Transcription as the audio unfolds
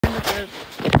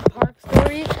the park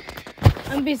story.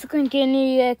 I'm basically going to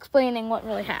be explaining what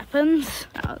really happens.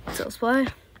 Let's play.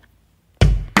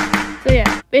 So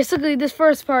yeah, basically this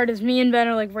first part is me and Ben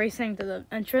are like racing to the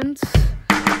entrance.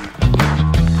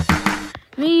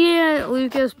 Me,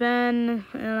 Lucas, Ben,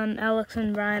 and Alex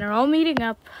and Brian are all meeting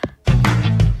up.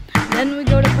 Then we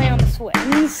go to play on the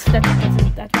swings.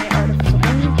 That's my art of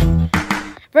swing.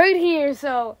 Right here,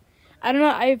 so I don't know,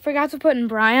 I forgot to put in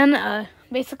Brian.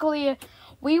 Basically,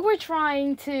 we were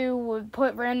trying to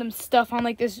put random stuff on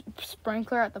like this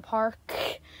sprinkler at the park.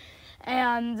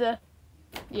 And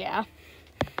yeah.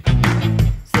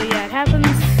 So yeah, it happens.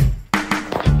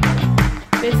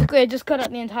 Basically, I just cut out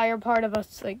the entire part of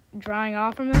us, like, drying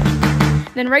off from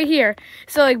it. Then right here,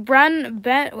 so, like,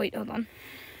 wait, hold on.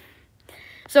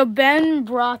 So, Ben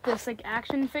brought this, like,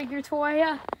 action figure toy,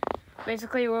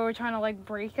 basically, where we're trying to, like,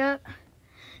 break it.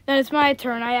 Then it's my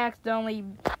turn. I accidentally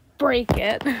break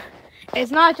it.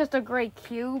 It's not just a gray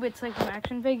cube. It's, like, an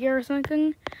action figure or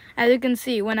something. As you can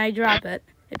see, when I drop it,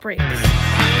 it breaks.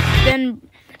 Then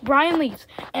Brian leaves.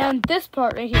 And this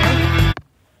part right here,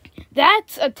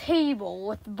 that's a table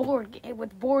with board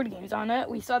games on it.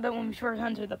 We saw that when we first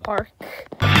entered the park.